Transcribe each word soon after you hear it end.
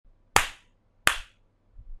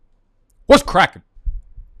What's cracking?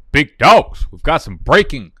 Big dogs. We've got some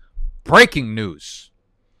breaking news.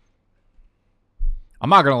 I'm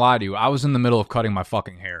not going to lie to you. I was in the middle of cutting my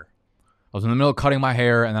fucking hair. And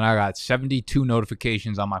then I got 72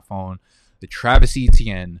 notifications on my phone. The Travis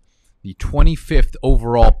Etienne, the 25th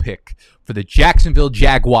overall pick for the Jacksonville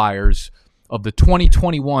Jaguars of the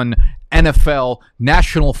 2021 NFL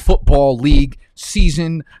National Football League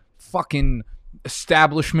season fucking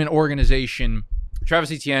establishment organization.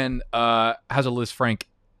 Travis Etienne has a Lisfranc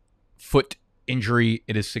foot injury.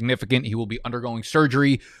 It is significant. He will be undergoing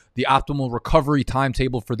surgery. The optimal recovery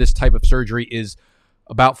timetable for this type of surgery is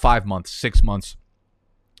about 5 months, 6 months.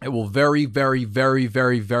 It will very, very, very,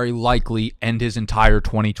 very, very likely end his entire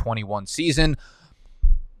 2021 season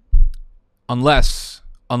unless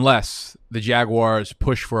the Jaguars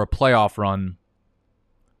push for a playoff run.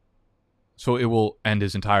 So it will end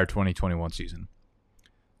his entire 2021 season.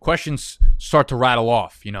 Questions start to rattle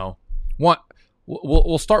off, you know.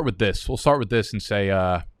 We'll start with this. We'll start with this and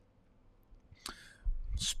say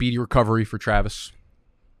speedy recovery for Travis.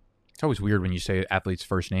 It's always weird when you say athlete's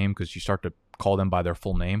first name because you start to call them by their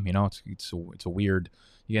full name. You know, it's a weird.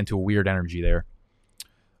 You get into a weird energy there.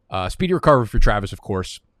 Speedy recovery for Travis, of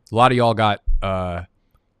course. A lot of y'all got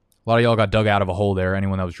dug out of a hole there.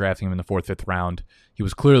 Anyone that was drafting him in the 4th, 5th round, he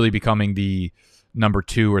was clearly becoming the number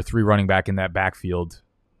 2 or 3 running back in that backfield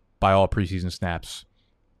by all preseason snaps.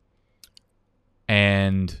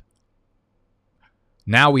 And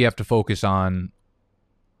now we have to focus on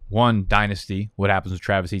one, dynasty, what happens with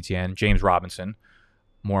Travis Etienne, James Robinson.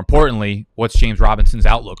 More importantly, what's James Robinson's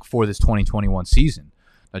outlook for this 2021 season?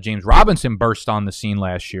 Now, James Robinson burst on the scene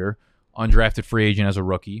last year, undrafted free agent as a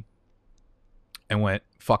rookie, and went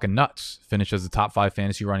fucking nuts. Finished as the top 5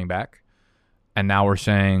 fantasy running back. And now we're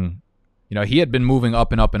saying, you know, he had been moving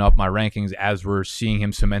up and up and up my rankings as we're seeing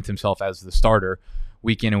him cement himself as the starter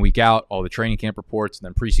week in and week out. All the training camp reports, and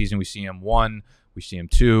then preseason we see him 1, we see him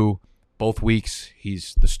 2. Both weeks,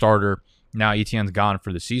 he's the starter. Now Etienne's gone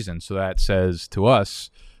for the season. So that says to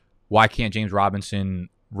us, why can't James Robinson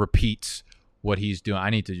repeat what he's doing?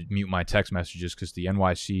 I need to mute my text messages because the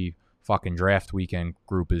NYC fucking draft weekend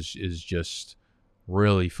group is just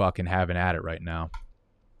really fucking having at it right now.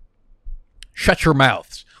 Shut your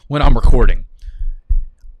mouths when I'm recording.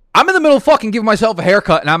 I'm in the middle of fucking giving myself a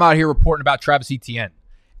haircut and I'm out here reporting about Travis Etienne.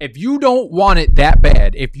 If you don't want it that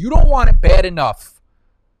bad, if you don't want it bad enough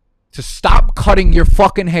to stop cutting your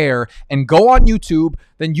fucking hair and go on YouTube,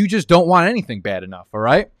 then you just don't want anything bad enough, all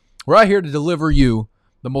right? We're out here to deliver you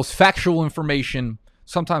the most factual information.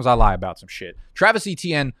 Sometimes I lie about some shit. Travis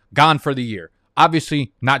Etienne, gone for the year.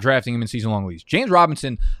 Obviously, not drafting him in season-long leagues. James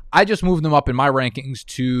Robinson, I just moved him up in my rankings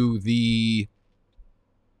to the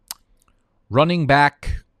running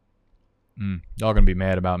back. Y'all going to be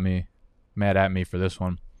mad at me for this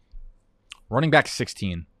one. Running back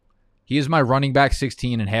 16. He is my running back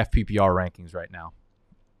 16 in half PPR rankings right now.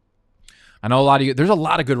 I know there's a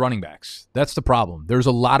lot of good running backs. That's the problem. There's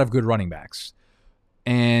a lot of good running backs.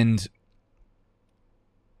 And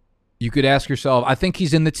you could ask yourself, I think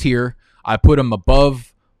he's in the tier. I put him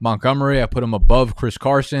above Montgomery. I put him above Chris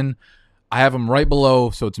Carson. I have him right below.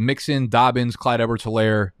 So it's Mixon, Dobbins, Clyde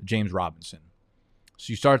Edwards-Helaire, James Robinson.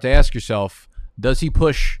 So you start to ask yourself, does he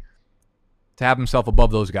push to have himself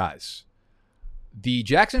above those guys? The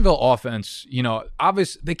Jacksonville offense, you know,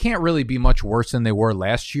 obviously they can't really be much worse than they were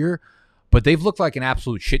last year, but they've looked like an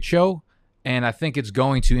absolute shit show, and I think it's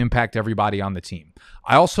going to impact everybody on the team.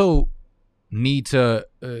 I also need to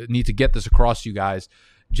get this across to you guys.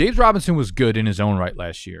 James Robinson was good in his own right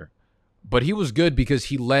last year, but he was good because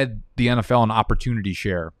he led the NFL in opportunity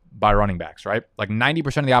share by running backs, right? Like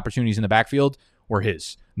 90% of the opportunities in the backfield were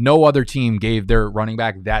his. No other team gave their running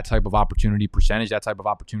back that type of opportunity percentage, that type of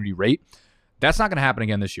opportunity rate. That's not going to happen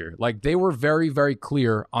again this year. Like, they were very, very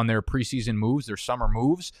clear on their preseason moves, their summer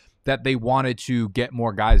moves, that they wanted to get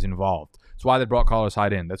more guys involved. That's why they brought Carlos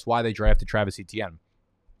Hyde in. That's why they drafted Travis Etienne.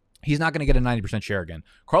 He's not going to get a 90% share again.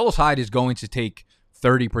 Carlos Hyde is going to take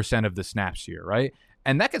 30% of the snaps here, right?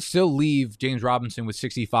 And that could still leave James Robinson with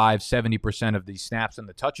 65, 70% of the snaps and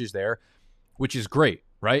the touches there, which is great,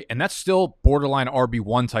 right? And that's still borderline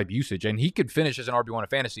RB1 type usage. And he could finish as an RB1 in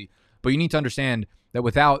fantasy, but you need to understand that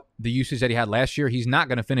without the usage that he had last year, he's not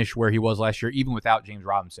going to finish where he was last year, even without James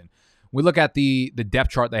Robinson. We look at the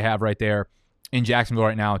depth chart they have right there in Jacksonville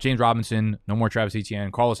right now. James Robinson, no more Travis Etienne,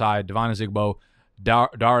 Carlos Hyde, Devon Azigbo, Dare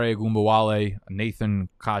Ogunbowale, Nathan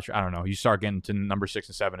Koch. I don't know. You start getting to number 6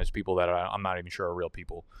 and 7 as people that I'm not even sure are real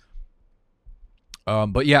people.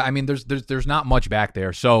 But yeah, I mean, there's not much back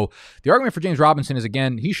there. So the argument for James Robinson is,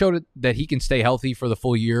 again, he showed that he can stay healthy for the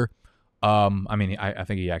full year. I mean, I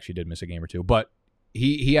think he actually did miss a game or two, but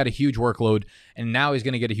he had a huge workload, and now he's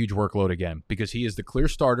going to get a huge workload again because he is the clear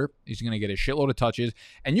starter. He's going to get a shitload of touches,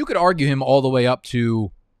 and you could argue him all the way up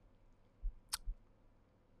to,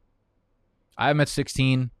 I have him at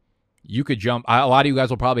 16. You could jump. A lot of you guys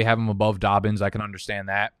will probably have him above Dobbins. I can understand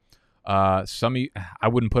that. Some of you, I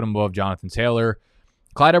wouldn't put him above Jonathan Taylor.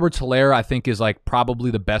 Clyde Edwards-Helaire, I think, is like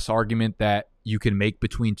probably the best argument that you can make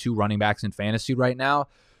between two running backs in fantasy right now.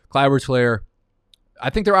 Clyde Edwards-Helaire, I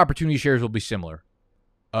think their opportunity shares will be similar.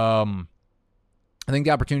 I think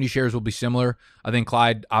the opportunity shares will be similar. I think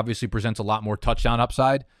Clyde obviously presents a lot more touchdown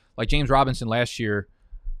upside. Like James Robinson last year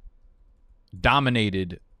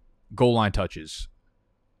dominated goal line touches.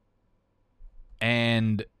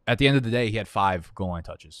 And at the end of the day, he had 5 goal line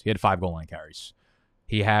touches. He had 5 goal line carries.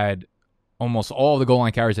 He had almost all of the goal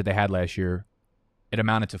line carries that they had last year. It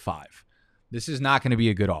amounted to 5. This is not going to be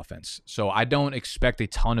a good offense. So I don't expect a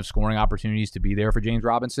ton of scoring opportunities to be there for James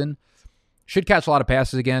Robinson. Should catch a lot of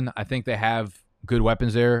passes again. I think they have good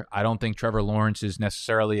weapons there. I don't think Trevor Lawrence is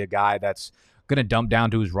necessarily a guy that's going to dump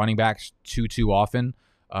down to his running backs too often.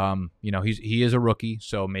 He is a rookie,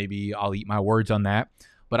 so maybe I'll eat my words on that.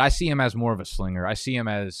 But I see him as more of a slinger. I see him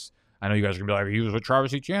as, I know you guys are going to be like, he was with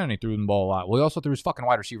Travis Etienne and he threw the ball a lot. Well, he also threw his fucking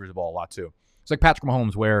wide receivers the ball a lot too. It's like Patrick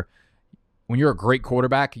Mahomes, where when you're a great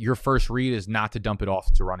quarterback, your first read is not to dump it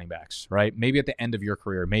off to running backs, right? Maybe at the end of your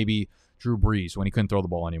career, maybe Drew Brees when he couldn't throw the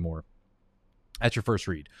ball anymore. That's your first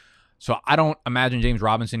read. So I don't imagine James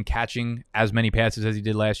Robinson catching as many passes as he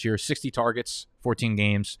did last year. 60 targets, 14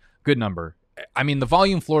 games, good number. I mean, the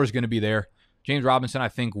volume floor is going to be there. James Robinson, I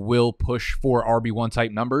think, will push for RB1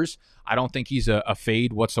 type numbers. I don't think he's a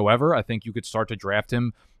fade whatsoever. I think you could start to draft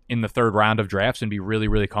him in the 3rd round of drafts and be really,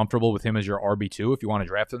 really comfortable with him as your RB2 if you want to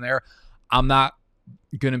draft him there. I'm not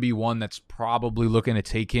going to be one that's probably looking to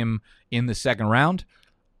take him in the 2nd round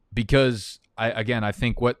because, I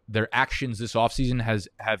think what their actions this offseason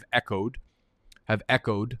have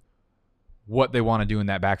echoed what they want to do in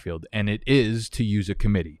that backfield, and it is to use a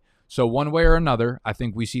committee. So one way or another, I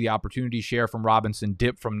think we see the opportunity share from Robinson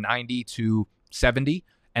dip from 90 to 70,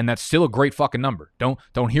 and that's still a great fucking number.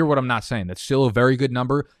 Don't hear what I'm not saying. That's still a very good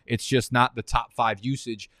number. It's just not the top 5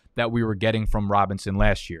 usage that we were getting from Robinson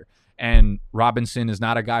last year. And Robinson is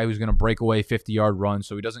not a guy who's going to break away 50-yard runs,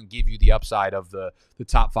 so he doesn't give you the upside of the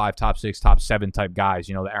top 5, top 6, top 7 type guys.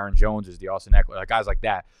 You know, the Aaron Joneses, the Austin Eckler, guys like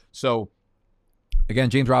that. So again,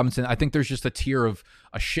 James Robinson, I think there's just a tier of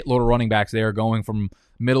a shitload of running backs there going from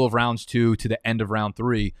middle of rounds 2 to the end of round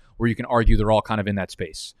 3 where you can argue they're all kind of in that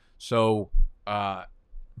space. So,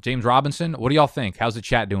 James Robinson, what do y'all think? How's the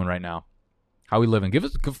chat doing right now? How we living?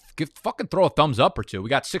 Give fucking throw a thumbs up or two. We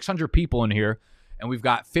got 600 people in here and we've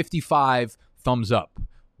got 55 thumbs up.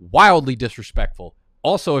 Wildly disrespectful.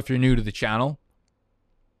 Also, if you're new to the channel,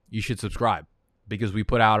 you should subscribe, because we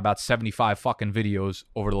put out about 75 fucking videos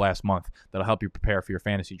over the last month that'll help you prepare for your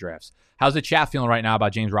fantasy drafts. How's the chat feeling right now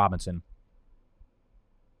about James Robinson?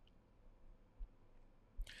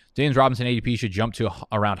 James Robinson ADP should jump to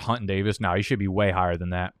around Hunt and Davis. No, he should be way higher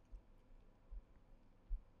than that.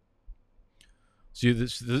 So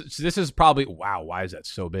this is probably, wow, why is that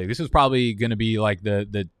so big? This is probably going to be like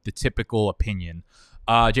the typical opinion.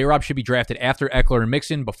 J-Rob should be drafted after Eckler and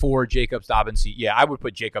Mixon, before Jacobs, Dobbins. Yeah, I would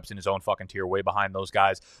put Jacobs in his own fucking tier, way behind those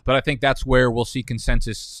guys. But I think that's where we'll see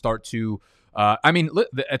consensus start to,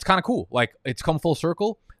 it's kind of cool. Like, it's come full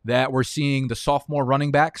circle that we're seeing the sophomore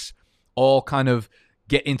running backs all kind of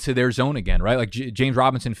get into their zone again, right? Like James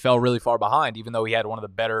Robinson fell really far behind, even though he had one of the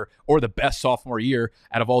better or the best sophomore year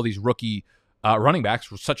out of all these rookie running backs.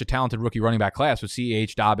 Such a talented rookie running back class with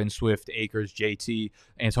CH, Dobbins, Swift, Akers, JT,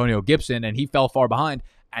 Antonio Gibson, and he fell far behind.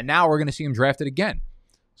 And now we're going to see him drafted again.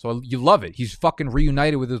 So you love it. He's fucking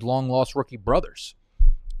reunited with his long-lost rookie brothers.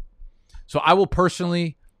 So I will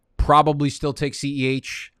personally probably still take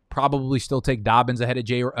CEH, probably still take Dobbins ahead of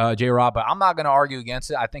J-Rob, but I'm not going to argue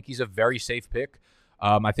against it. I think he's a very safe pick.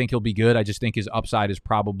 I think he'll be good. I just think his upside is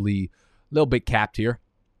probably a little bit capped here.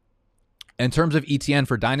 In terms of ETN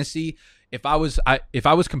for Dynasty, if I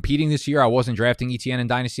was competing this year, I wasn't drafting ETN in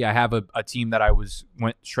Dynasty. I have a team that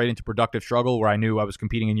went straight into productive struggle where I knew I was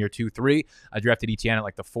competing in year 2-3. I drafted ETN at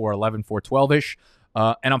like the 4-11, 4-12-ish.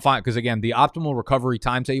 And I'm fine because, again, the optimal recovery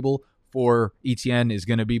timetable for ETN is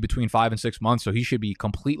going to be between 5 and 6 months. So he should be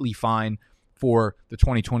completely fine for the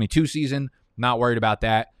 2022 season. Not worried about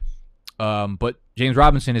that. But James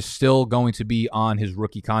Robinson is still going to be on his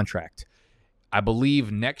rookie contract. I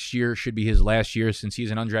believe next year should be his last year since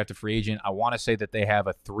he's an undrafted free agent. I want to say that they have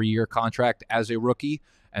a 3-year contract as a rookie,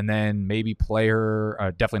 and then maybe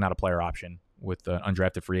definitely not a player option with an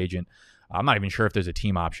undrafted free agent. I'm not even sure if there's a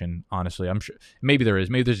team option, honestly. I'm sure maybe there is.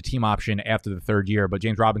 Maybe there's a team option after the third year, but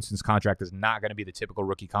James Robinson's contract is not going to be the typical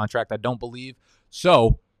rookie contract, I don't believe.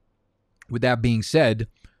 So, with that being said,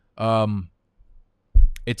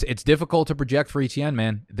 it's difficult to project for ETN,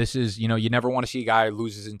 man. This is, you never want to see a guy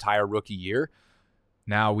lose his entire rookie year.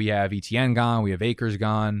 Now we have ETN gone, we have Akers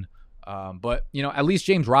gone. But, at least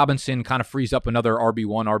James Robinson kind of frees up another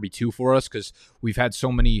RB1, RB2 for us because we've had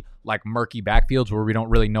so many murky backfields where we don't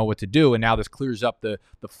really know what to do. And now this clears up the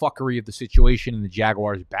fuckery of the situation in the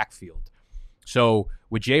Jaguars backfield. So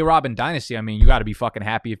with J-Rob and Dynasty, I mean, you got to be fucking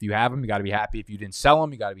happy if you have him. You got to be happy if you didn't sell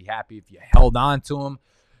him. You got to be happy if you held on to him.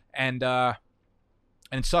 And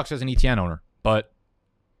it sucks as an ETN owner. But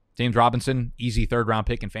James Robinson, easy third-round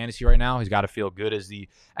pick in fantasy right now. He's got to feel good as the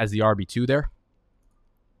RB2 there.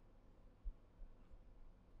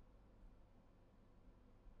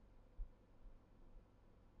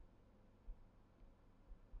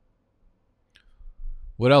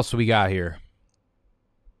 What else do we got here?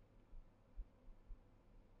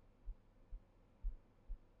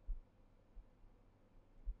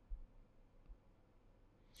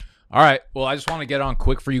 All right. Well, I just want to get on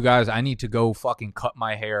quick for you guys. I need to go fucking cut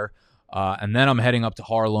my hair. And then I'm heading up to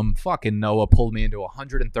Harlem. Fucking Noah pulled me into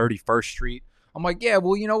 131st Street. I'm like, yeah,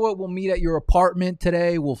 well, you know what? We'll meet at your apartment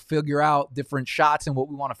today. We'll figure out different shots and what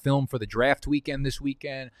we want to film for the draft weekend this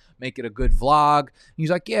weekend. Make it a good vlog. And he's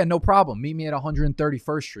like, yeah, no problem. Meet me at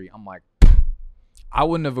 131st Street. I'm like, I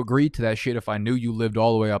wouldn't have agreed to that shit if I knew you lived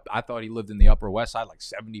all the way up. I thought he lived in the Upper West Side,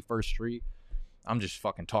 71st Street. I'm just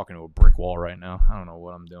fucking talking to a brick wall right now. I don't know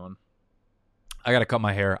what I'm doing. I got to cut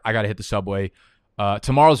my hair. I got to hit the subway.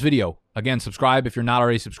 Tomorrow's video. Again, subscribe if you're not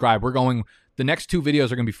already subscribed. The next 2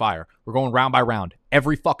 videos are going to be fire. We're going round by round.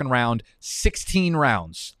 Every fucking round. 16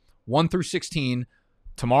 rounds. 1 through 16.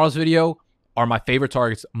 Tomorrow's video are my favorite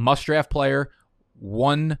targets. Must draft player.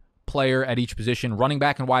 1 player at each position. Running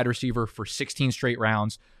back and wide receiver for 16 straight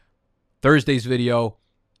rounds. Thursday's video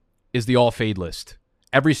is the all fade list.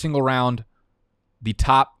 Every single round, the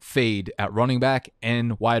top fade at running back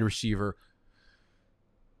and wide receiver.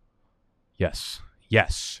 Yes.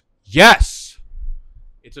 Yes. Yes!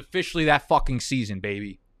 It's officially that fucking season,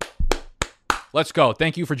 baby. Let's go.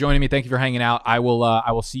 Thank you for joining me. Thank you for hanging out. I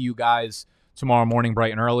will see you guys tomorrow morning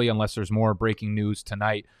bright and early unless there's more breaking news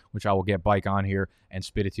tonight, which I will get Bike on here and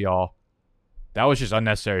spit it to y'all. That was just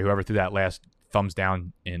unnecessary. Whoever threw that last thumbs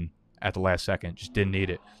down in at the last second. Just didn't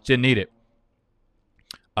need it. Didn't need it.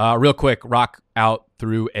 Real quick, rock out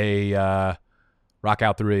through a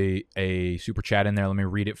super chat in there. Let me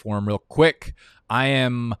read it for him real quick. I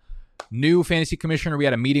am new fantasy commissioner. We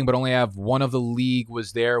had a meeting, but only have one of the league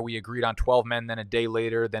was there. We agreed on 12 men. Then a day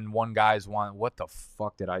later, then one guy's one. What the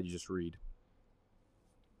fuck did I just read?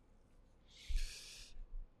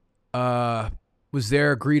 Was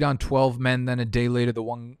there agreed on 12 men. Then a day later,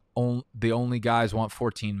 the only guys want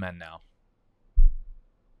 14 men now.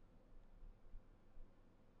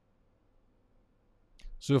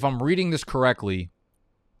 So if I'm reading this correctly,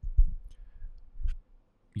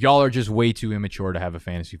 y'all are just way too immature to have a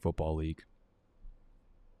fantasy football league.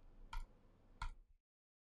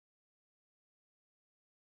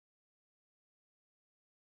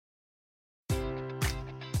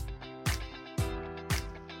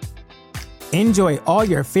 Enjoy all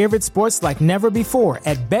your favorite sports like never before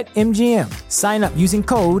at BetMGM. Sign up using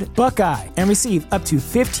code Buckeye and receive up to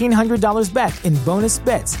 $1,500 back in bonus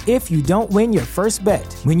bets if you don't win your first bet.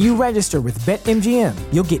 When you register with BetMGM,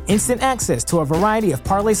 you'll get instant access to a variety of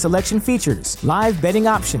parlay selection features, live betting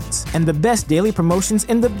options, and the best daily promotions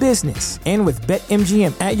in the business. And with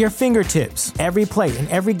BetMGM at your fingertips, every play and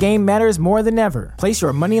every game matters more than ever. Place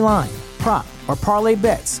your money line, prop, or parlay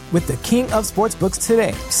bets with the king of sportsbooks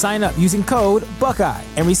today. Sign up using code Buckeye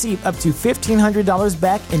and receive up to $1,500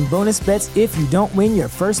 back in bonus bets if you don't win your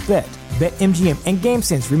first bet. BetMGM and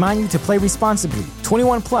GameSense remind you to play responsibly.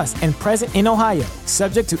 21 plus and present in Ohio,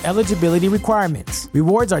 subject to eligibility requirements.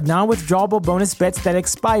 Rewards are non-withdrawable bonus bets that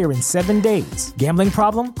expire in 7 days. Gambling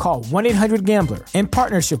problem? Call 1-800-GAMBLER. In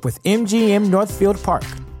partnership with MGM Northfield Park.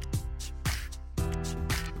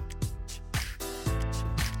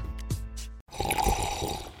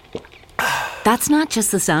 That's not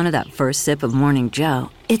just the sound of that first sip of Morning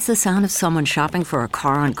Joe. It's the sound of someone shopping for a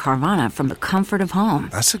car on Carvana from the comfort of home.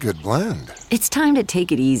 That's a good blend. It's time to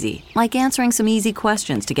take it easy, like answering some easy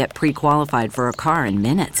questions to get pre-qualified for a car in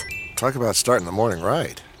minutes. Talk about starting the morning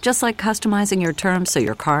right. Just like customizing your terms so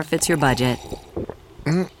your car fits your budget.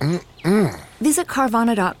 Visit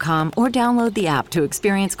Carvana.com or download the app to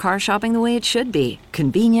experience car shopping the way it should be.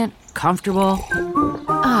 Convenient, comfortable.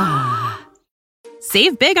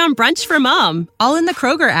 Save big on brunch for mom, all in the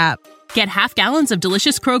Kroger app. Get half gallons of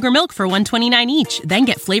delicious Kroger milk for $1.29 each. Then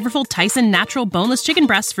get flavorful Tyson natural boneless chicken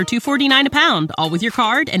breasts for $2.49 a pound, all with your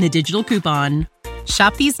card and a digital coupon.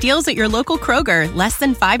 Shop these deals at your local Kroger, less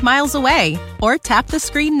than 5 miles away. Or tap the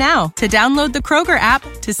screen now to download the Kroger app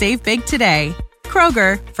to save big today.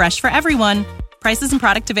 Kroger, fresh for everyone. Prices and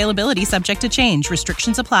product availability subject to change.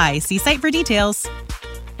 Restrictions apply. See site for details.